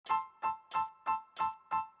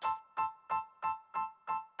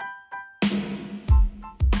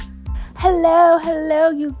Hello,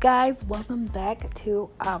 you guys. Welcome back to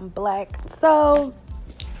Black. So,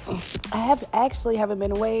 haven't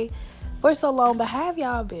been away for so long, but how have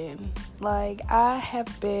y'all been? Like, I have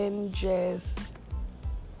been just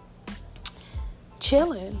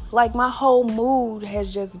chilling. Like, my whole mood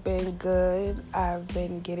has just been good. I've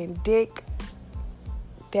been getting dick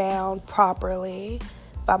down properly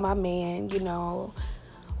by my man,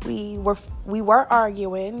 We were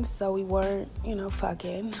arguing, so we weren't,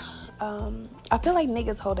 fucking. I feel like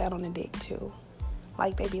niggas hold out on the dick too.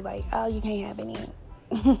 Like, they be like, oh, you can't have any.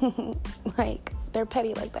 Like, they're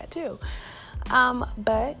petty like that too.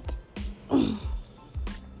 But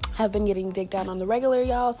I've been getting dick down on the regular,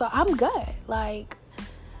 y'all, so I'm good. Like,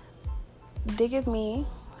 dick is me,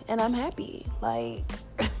 and I'm happy. Like,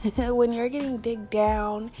 when you're getting dick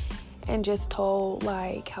down and just told,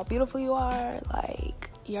 like, how beautiful you are, like,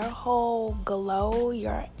 your whole glow,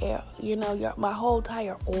 my whole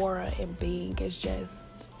entire aura and being is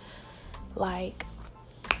just like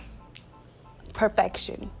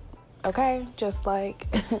perfection. Okay, just like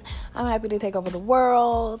I'm happy to take over the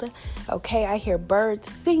world. Okay, I hear birds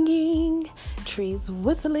singing, trees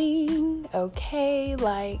whistling. Okay,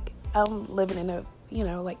 like I'm living in a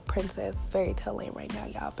like princess fairy tale land right now,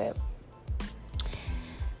 y'all. But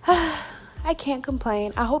I can't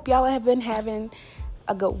complain. I hope y'all have been having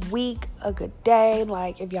a good week, a good day.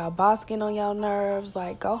 Like, if y'all boss getting on y'all nerves,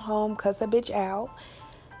 like, go home, cuss that bitch out.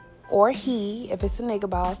 Or he, if it's a nigga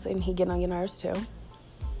boss and he getting on your nerves too.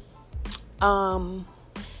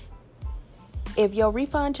 If your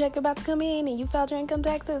refund check about to come in and you filed your income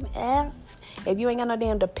taxes, if you ain't got no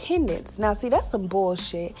damn dependents. Now, see, that's some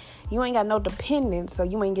bullshit. You ain't got no dependents, so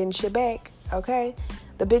you ain't getting shit back, okay?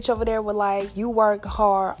 The bitch over there with, like, you work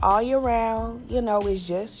hard all year round, it's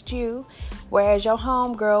just you. Whereas your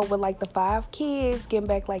homegirl with, like, the 5 kids getting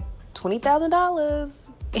back, like,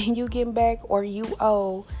 $20,000 and you getting back, or you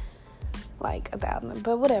owe, like, $1,000.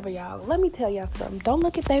 But whatever, y'all. Let me tell y'all something. Don't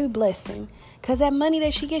look at that blessing, because that money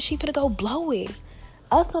that she gets, she finna go blow it.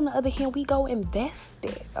 Us, on the other hand, we go invest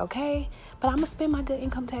it, okay? But I'm gonna spend my good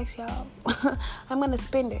income tax, y'all. I'm gonna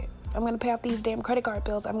spend it. I'm going to pay off these damn credit card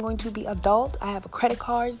bills. I'm going to be adult. I have credit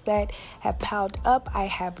cards that have piled up. I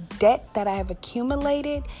have debt that I have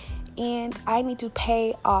accumulated. And I need to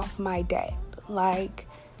pay off my debt. Like,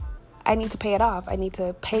 I need to pay it off. I need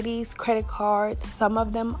to pay these credit cards, some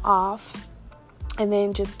of them off, and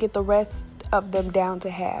then just get the rest of them down to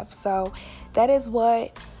half. So that is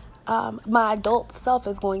what my adult self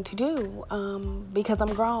is going to do, because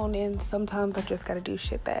I'm grown and sometimes I just got to do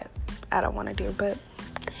shit that I don't want to do. But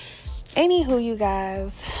anywho, you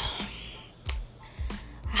guys,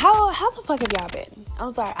 how the fuck have y'all been?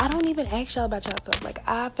 I'm sorry, I don't even ask y'all about yourself. Like,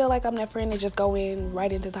 I feel like I'm that friend that just go in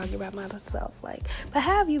right into talking about myself. Like, but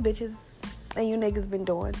how have you bitches and you niggas been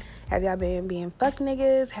doing? Have y'all been being fuck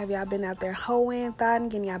niggas? Have y'all been out there hoeing, thotting,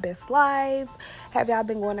 getting y'all best life? Have y'all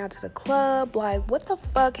been going out to the club? Like, what the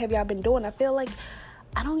fuck have y'all been doing? I feel like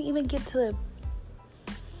I don't even get to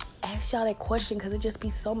ask y'all that question because it just be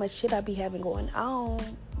so much shit I be having going on.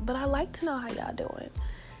 But I like to know how y'all doing.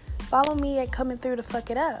 Follow me at Coming Through to Fuck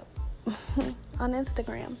It Up on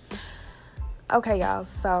Instagram. Okay, y'all.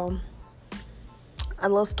 So, a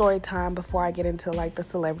little story time before I get into, like, the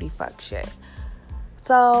celebrity fuck shit.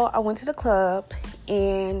 So, I went to the club,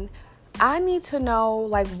 and I need to know,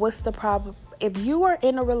 like, what's the problem. If you are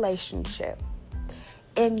in a relationship,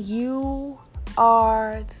 and you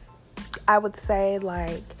are, I would say,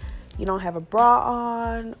 like, you don't have a bra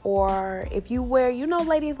on, or if you wear,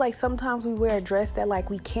 ladies, like, sometimes we wear a dress that, like,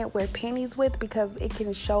 we can't wear panties with because it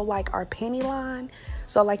can show, like, our panty line.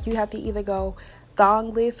 So, like, you have to either go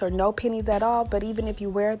thongless or no panties at all. But even if you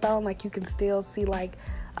wear a thong, like, you can still see, like,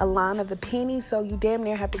 a line of the panties. So you damn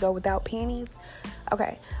near have to go without panties.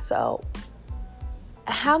 Okay, so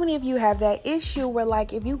how many of you have that issue where,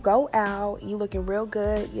 like, if you go out, you looking real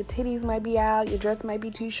good, your titties might be out, your dress might be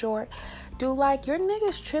too short, do, like, your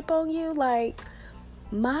niggas trip on you? Like,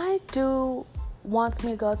 my dude wants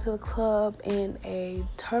me to go to the club in a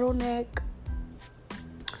turtleneck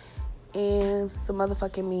and some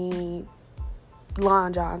motherfucking me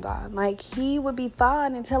long johns on. Like, he would be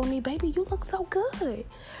fine and telling me, baby, you look so good.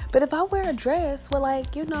 But if I wear a dress with,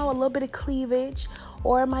 like, a little bit of cleavage,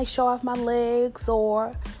 or it might show off my legs,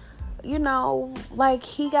 or, like,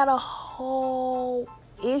 he got a whole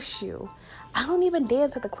issue. I don't even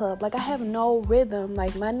dance at the club. Like, I have no rhythm.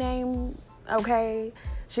 Like, my name, okay,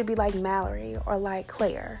 should be like Mallory or like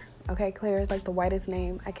Claire. Okay, Claire is like the whitest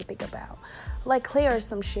name I could think about. Like Claire or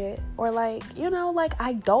some shit. Or like, like,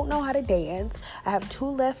 I don't know how to dance. I have 2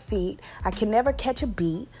 left feet. I can never catch a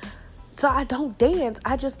beat. So I don't dance.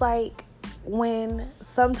 I just, like, when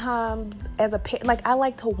sometimes as a parent, like I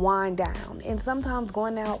like to wind down, and sometimes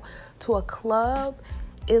going out to a club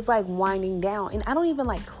is like winding down. And I don't even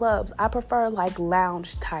like clubs. I prefer like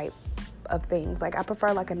lounge type of things. Like I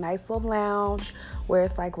prefer like a nice little lounge where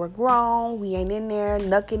it's like we're grown, we ain't in there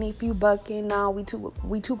knucking if you bucking. No, we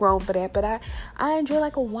too grown for that. But I enjoy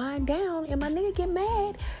like a wind down, and my nigga get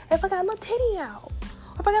mad if I got a little titty out,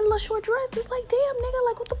 or if I got a little short dress. It's like, damn nigga,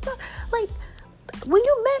 like what the fuck? Like when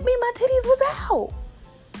you met me, my titties was out.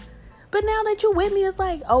 But now that you with me, it's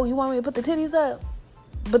like, oh, you want me to put the titties up?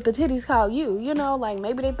 But the titties call you, you know, like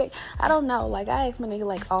maybe they think, I don't know. Like I ask my nigga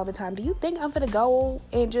like all the time, do you think I'm finna go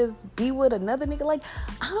and just be with another nigga? Like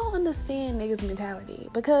I don't understand niggas' mentality,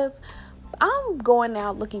 because I'm going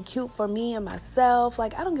out looking cute for me and myself.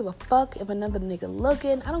 Like I don't give a fuck if another nigga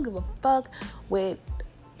looking. I don't give a fuck what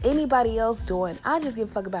anybody else doing. I just give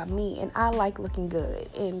a fuck about me, and I like looking good,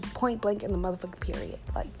 and point blank in the motherfucking period.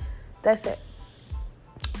 Like that's it.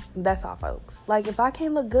 That's all, folks. Like if I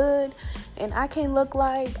can't look good and I can't look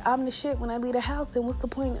like I'm the shit when I leave the house, then what's the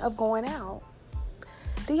point of going out?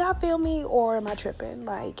 Do y'all feel me, or am I tripping?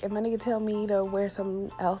 Like if my nigga tell me to wear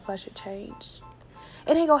something else, I should change.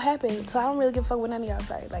 It ain't gonna happen, so I don't really give a fuck what none of y'all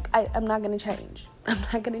say. Like I'm not gonna change. I'm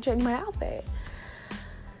not gonna change my outfit.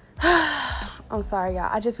 I'm sorry, y'all.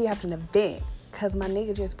 I just be having to vent, cause my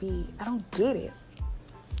nigga just be, I don't get it.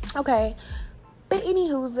 Okay, but any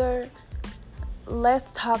hooser,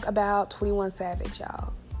 let's talk about 21 Savage,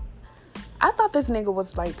 y'all. I thought this nigga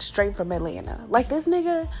was like straight from Atlanta. Like this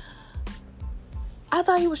nigga, I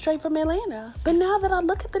thought he was straight from Atlanta. But now that I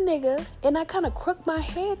look at the nigga and I kind of crook my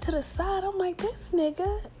head to the side, I'm like, this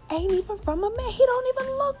nigga ain't even from Atlanta. He don't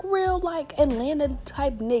even look real like Atlanta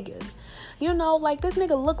type nigga. You know, like this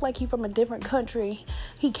nigga look like he from a different country.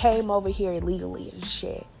 He came over here illegally and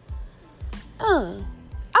shit.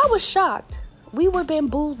 I was shocked. We were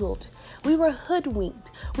bamboozled. We were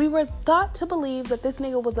hoodwinked. We were thought to believe that this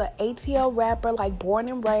nigga was an ATL rapper, like born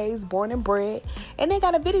and raised, born and bred. And they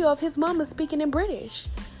got a video of his mama speaking in British.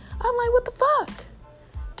 I'm like, what the fuck?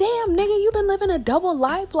 Damn, nigga, you been living a double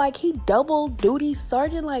life? Like he double duty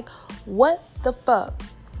sergeant? Like, what the fuck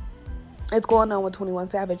is going on with 21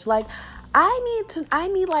 Savage? Like, I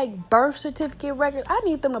need like birth certificate records. I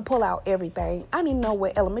need them to pull out everything. I need to know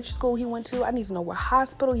what elementary school he went to. I need to know what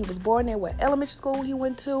hospital he was born in, what elementary school he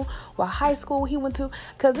went to, what high school he went to.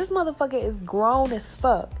 Because this motherfucker is grown as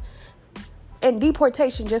fuck. And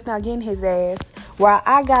deportation just now getting his ass. While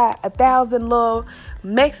I got 1,000 little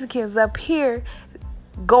Mexicans up here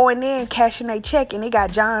going in, cashing their check, and they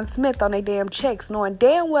got John Smith on their damn checks, knowing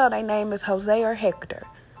damn well their name is Jose or Hector.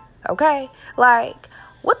 Okay? Like,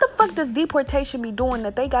 what the fuck does deportation be doing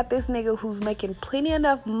that they got this nigga who's making plenty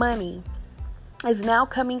enough money is now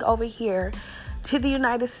coming over here to the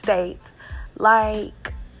United States?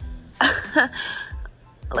 Like,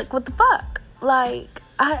 like what the fuck? Like,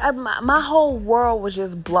 my whole world was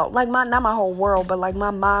just blown. Like, not my whole world, but like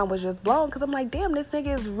my mind was just blown, because I'm like, damn, this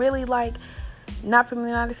nigga is really like not from the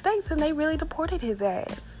United States, and they really deported his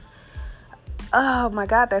ass. Oh my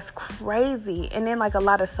God, that's crazy. And then like a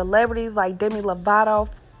lot of celebrities like Demi Lovato,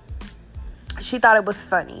 she thought it was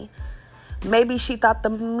funny. Maybe she thought the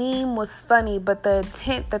meme was funny, but the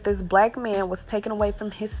intent that this black man was taken away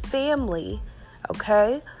from his family,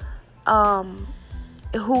 okay,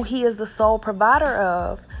 who he is the sole provider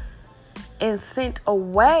of, and sent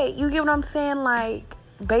away, you get what I'm saying? Like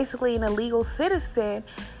basically an illegal citizen,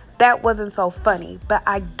 that wasn't so funny. But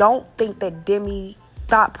I don't think that Demi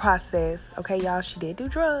thought process, okay, y'all, she did do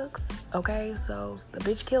drugs, okay, so the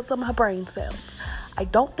bitch killed some of her brain cells. I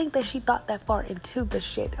don't think that she thought that far into the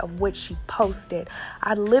shit of which she posted.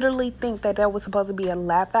 I literally think that was supposed to be a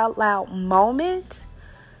laugh out loud moment,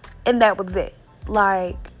 and that was it.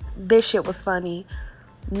 Like, this shit was funny.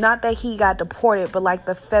 Not that he got deported, but like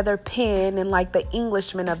the feather pen and like the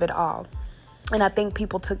Englishman of it all. And I think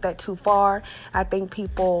people took that too far. I think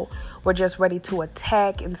people were just ready to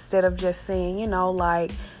attack instead of just saying, you know,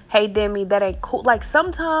 like, hey, Demi, that ain't cool. Like,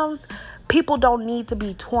 sometimes people don't need to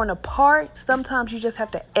be torn apart. Sometimes you just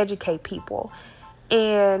have to educate people.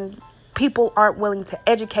 And people aren't willing to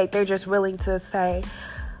educate. They're just willing to say,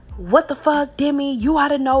 what the fuck, Demi? You ought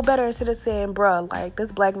to know better. Instead of saying, bruh, like,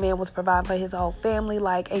 this black man was providing for his whole family.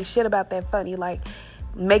 Like, ain't shit about that funny. Like,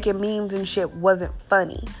 making memes and shit wasn't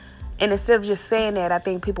funny. And instead of just saying that, I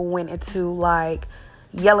think people went into like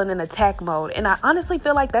yelling in attack mode. And I honestly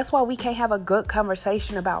feel like that's why we can't have a good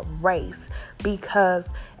conversation about race, because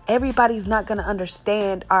everybody's not going to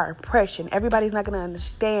understand our oppression. Everybody's not going to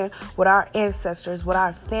understand what our ancestors, what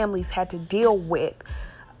our families had to deal with.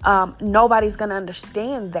 Nobody's going to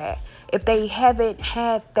understand that if they haven't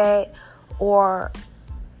had that, or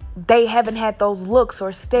they haven't had those looks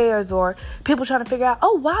or stares or people trying to figure out,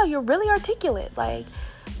 oh, wow, you're really articulate. Like,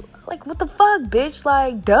 what the fuck, bitch?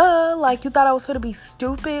 Like, duh. Like, you thought I was going to be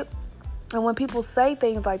stupid? And when people say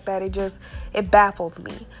things like that, it baffles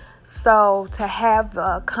me. So to have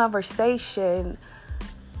the conversation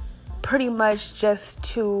pretty much just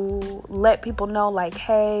to let people know, like,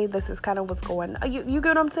 hey, this is kind of what's going on. You get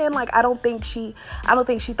what I'm saying? Like, I don't think she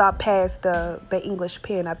thought past the English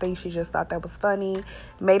pen. I think she just thought that was funny,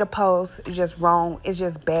 made a post. It's just wrong. It's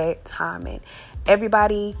just bad timing.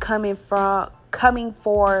 Everybody coming for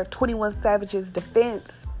 21 Savage's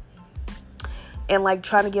defense and like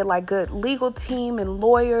trying to get like good legal team and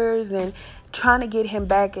lawyers and trying to get him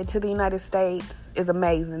back into the United States is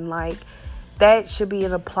amazing. Like, that should be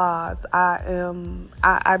an applause. I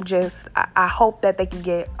hope that they can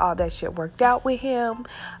get all that shit worked out with him.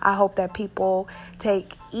 I hope that people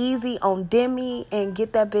take easy on Demi and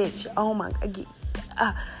get that bitch. Oh my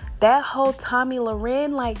God. That whole Tomi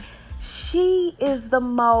Lahren, like, she is the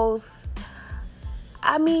most,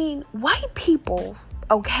 I mean, white people,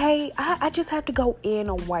 okay? I just have to go in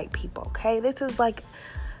on white people, okay? This is like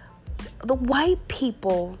the white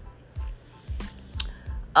people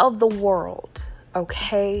of the world,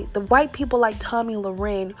 okay? The white people like Tomi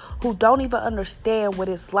Lahren, who don't even understand what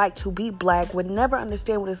it's like to be black, would never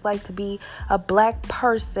understand what it's like to be a black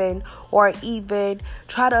person, or even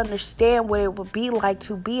try to understand what it would be like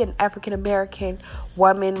to be an African American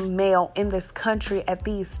woman, male in this country at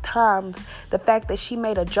these times. The fact that she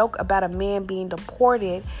made a joke about a man being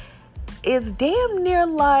deported is damn near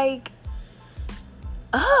like,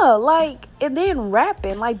 and then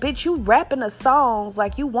rapping, like, bitch, you rapping the songs,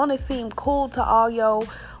 like, you want to seem cool to all your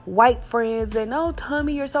white friends, and, oh,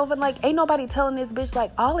 Tommy, you're so fun, like, ain't nobody telling this bitch,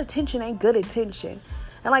 like, all attention ain't good attention,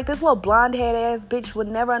 and, like, this little blonde head ass bitch would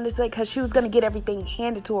never understand, because she was going to get everything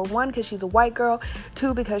handed to her, one, because she's a white girl,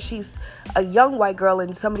 two, because she's a young white girl,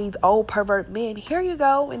 and some of these old pervert men, here you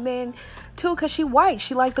go, and then, two, because she white,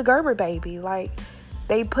 she like the Gerber baby, like,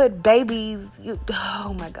 they put babies,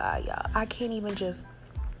 oh my God, y'all, I can't even just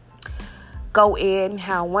go in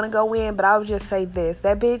how I want to go in, but I would just say this: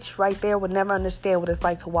 that bitch right there would never understand what it's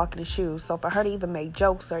like to walk in his shoes. So for her to even make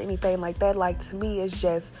jokes or anything like that, like, to me, it's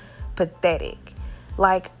just pathetic.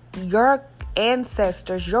 Like, your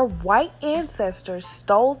ancestors, your white ancestors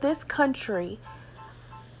stole this country.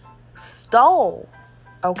 Stole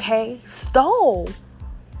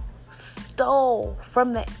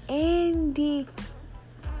from the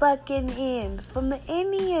from the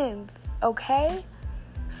Indians, okay?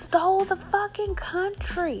 Stole the fucking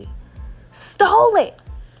country. Stole it.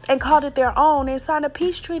 And called it their own and signed a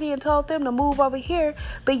peace treaty and told them to move over here.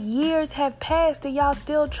 But years have passed and y'all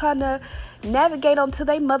still trying to navigate onto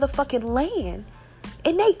their motherfucking land.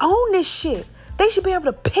 And they own this shit. They should be able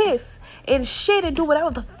to piss and shit and do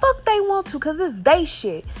whatever the fuck they want to, because it's they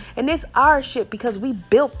shit. And it's our shit because we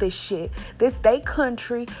built this shit. This they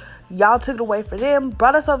country. Y'all took it away from them,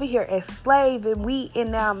 brought us over here as slaves, and we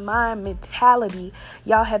in our mind mentality.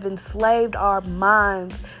 Y'all have enslaved our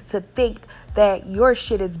minds to think that your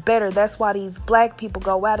shit is better. That's why these black people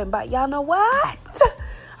go out and buy. Y'all know what?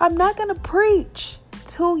 I'm not going to preach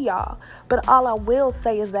to y'all, but all I will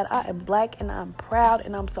say is that I am black and I'm proud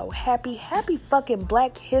and I'm so happy. Happy fucking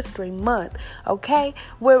Black History Month, okay?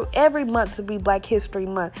 Where every month to be Black History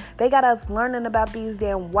Month. They got us learning about these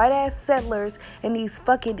damn white ass settlers and these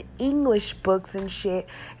fucking English books and shit,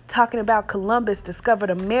 talking about Columbus discovered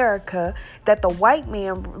America, that the white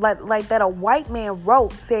man, like that a white man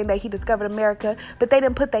wrote saying that he discovered America, but they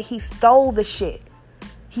didn't put that he stole the shit.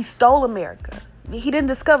 He stole America. He didn't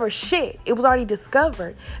discover shit. It was already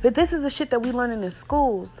discovered. But this is the shit that we learning in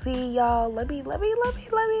schools. See, y'all, let me.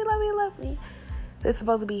 This is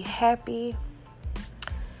supposed to be happy.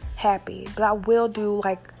 But I will do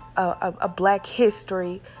like a Black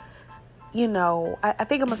History. You know, I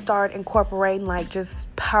think I'm going to start incorporating like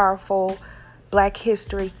just powerful Black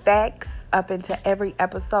History facts up into every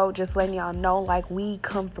episode. Just letting y'all know, like, we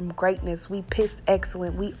come from greatness. We piss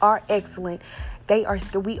excellent. We are excellent. We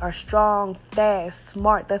are strong, fast,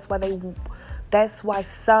 smart. That's why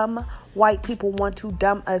some white people want to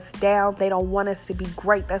dumb us down. They don't want us to be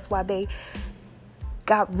great. That's why they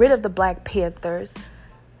got rid of the Black Panthers,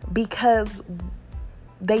 because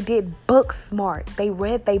they did book smart. They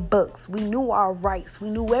read their books. We knew our rights. We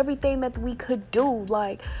knew everything that we could do.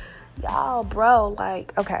 Like, y'all, bro,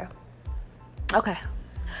 like, okay.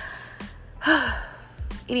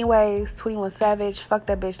 Anyways, 21 Savage, fuck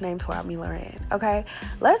that bitch named Tomi Lahren, okay?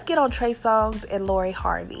 Let's get on Trey Songz and Lori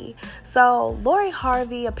Harvey. So, Lori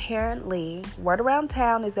Harvey, apparently, word around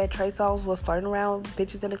town is that Trey Songz was flirting around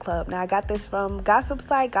bitches in the club. Now, I got this from gossip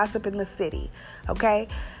site, Gossip in the City, okay?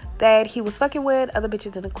 that he was fucking with other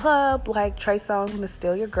bitches in the club, like Trey Songz, Miss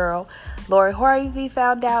Still Your Girl. Lori Harvey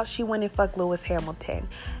found out. She went and fucked Lewis Hamilton.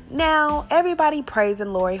 Now, everybody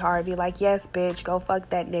praising Lori Harvey, like, yes, bitch, go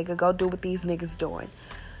fuck that nigga. Go do what these niggas doing.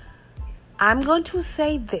 I'm going to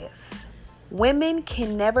say this. Women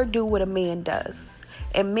can never do what a man does.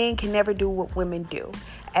 And men can never do what women do.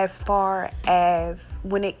 As far as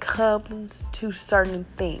when it comes to certain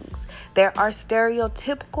things. There are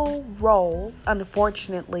stereotypical roles,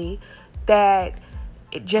 unfortunately, that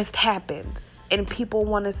it just happens. And people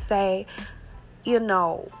want to say, you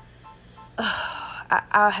know,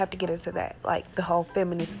 I'll have to get into that, like the whole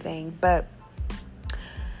feminist thing. But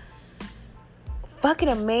fucking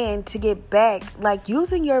a man to get back, like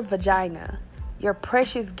using your vagina, your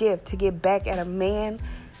precious gift to get back at a man,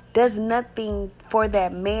 does nothing for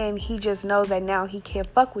that man. He just knows that now he can't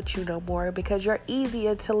fuck with you no more because you're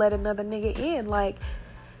easier to let another nigga in. Like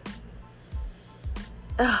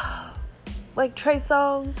Trey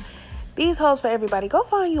Songz, these hoes for everybody. Go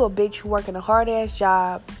find you a bitch who working a hard ass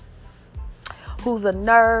job, who's a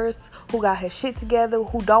nurse, who got her shit together,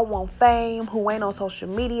 who don't want fame, who ain't on social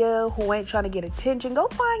media, who ain't trying to get attention. Go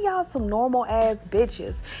find y'all some normal ass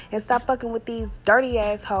bitches and stop fucking with these dirty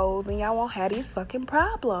ass hoes, and y'all won't have these fucking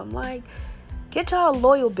problems. Like, get y'all a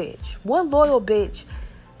loyal bitch. One loyal bitch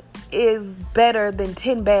is better than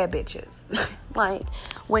 10 bad bitches. Like,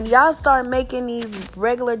 when y'all start making these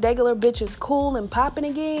regular bitches cool and popping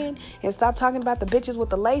again, and stop talking about the bitches with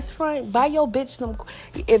the lace front, buy your bitch some.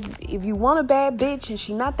 If you want a bad bitch and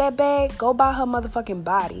she not that bad, go buy her motherfucking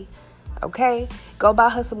body. Okay? Go buy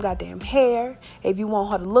her some goddamn hair. If you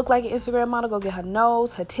want her to look like an Instagram model, go get her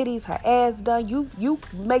nose, her titties, her ass done. You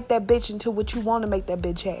make that bitch into what you want to make that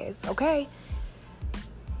bitch ass. Okay?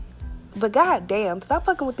 But goddamn, stop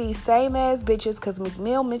fucking with these same ass bitches because Meek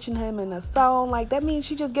Mill mentioned him in a song. Like, that means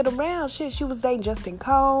she just get around. Shit, she was dating Justin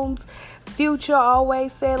Combs. Future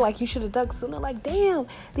always said, like, you should have ducked sooner. Like, damn,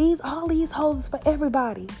 all these hoes is for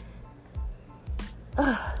everybody.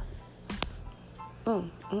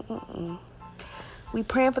 We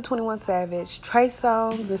praying for 21 Savage. Trey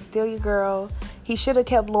Songz, Miss Still Your Girl. He should have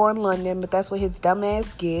kept Lauren London, but that's what his dumb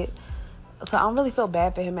ass get. So I don't really feel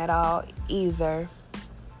bad for him at all either.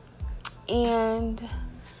 And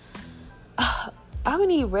I'm gonna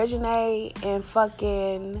need Reginae and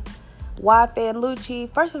fucking Y-Fan Lucci.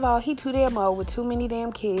 First of all, he too damn old with too many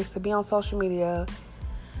damn kids to be on social media,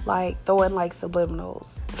 like, throwing, like,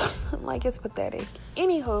 subliminals. Like, it's pathetic.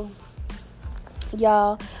 Anywho,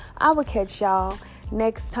 y'all, I will catch y'all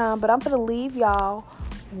next time. But I'm gonna leave y'all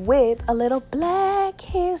with a little Black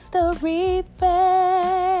History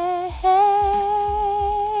fact.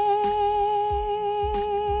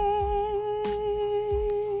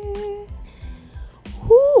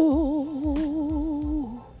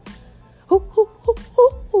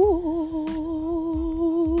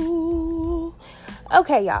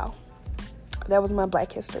 Okay, y'all. That was my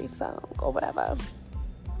Black History song or whatever.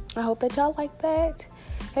 I hope that y'all like that.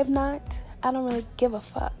 If not, I don't really give a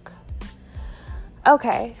fuck.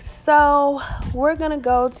 Okay, so we're going to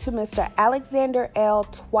go to Mr. Alexander L.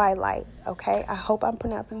 Twilight. Okay, I hope I'm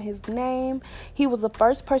pronouncing his name. He was the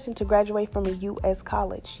first person to graduate from a U.S.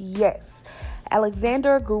 college. Yes.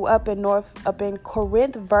 Alexander grew up in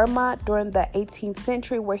Corinth, Vermont during the 18th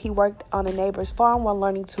century, where he worked on a neighbor's farm while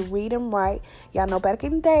learning to read and write. Y'all know back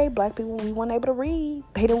in the day, black people, we weren't able to read.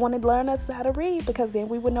 They didn't want to learn us how to read because then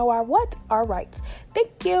we would know our rights.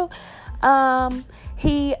 Thank you.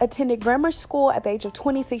 He attended grammar school at the age of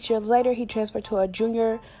 26 years later. He transferred to a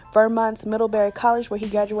junior Vermont's Middlebury College, where he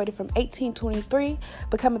graduated from 1823,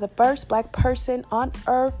 becoming the first black person on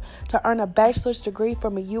earth to earn a bachelor's degree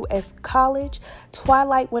from a U.S. college.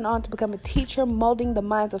 Twilight went on to become a teacher, molding the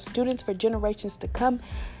minds of students for generations to come.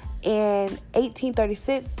 In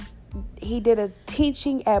 1836, he did a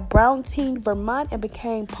teaching at Brownteen, Vermont, and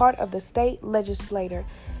became part of the state legislature.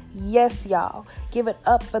 Yes, y'all. Give it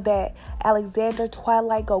up for that. Alexander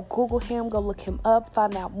Twilight. Go Google him. Go look him up.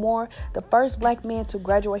 Find out more. The first black man to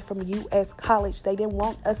graduate from a U.S. college. They didn't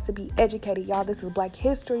want us to be educated, y'all. This is Black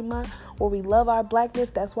History Month, where we love our blackness.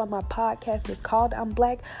 That's why my podcast is called I'm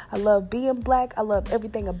Black. I love being black. I love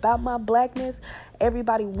everything about my blackness.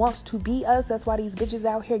 Everybody wants to be us. That's why these bitches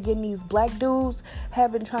out here getting these black dudes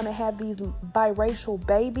trying to have these biracial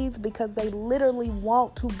babies, because they literally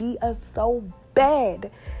want to be us so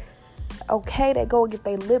bad. Okay, they go and get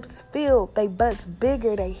their lips filled, they butts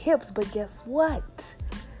bigger, they hips, but guess what?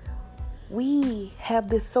 We have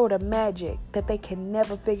this sort of magic that they can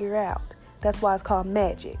never figure out. That's why it's called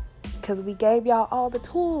magic, because we gave y'all all the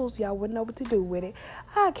tools. Y'all wouldn't know what to do with it.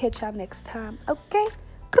 I'll catch y'all next time, okay?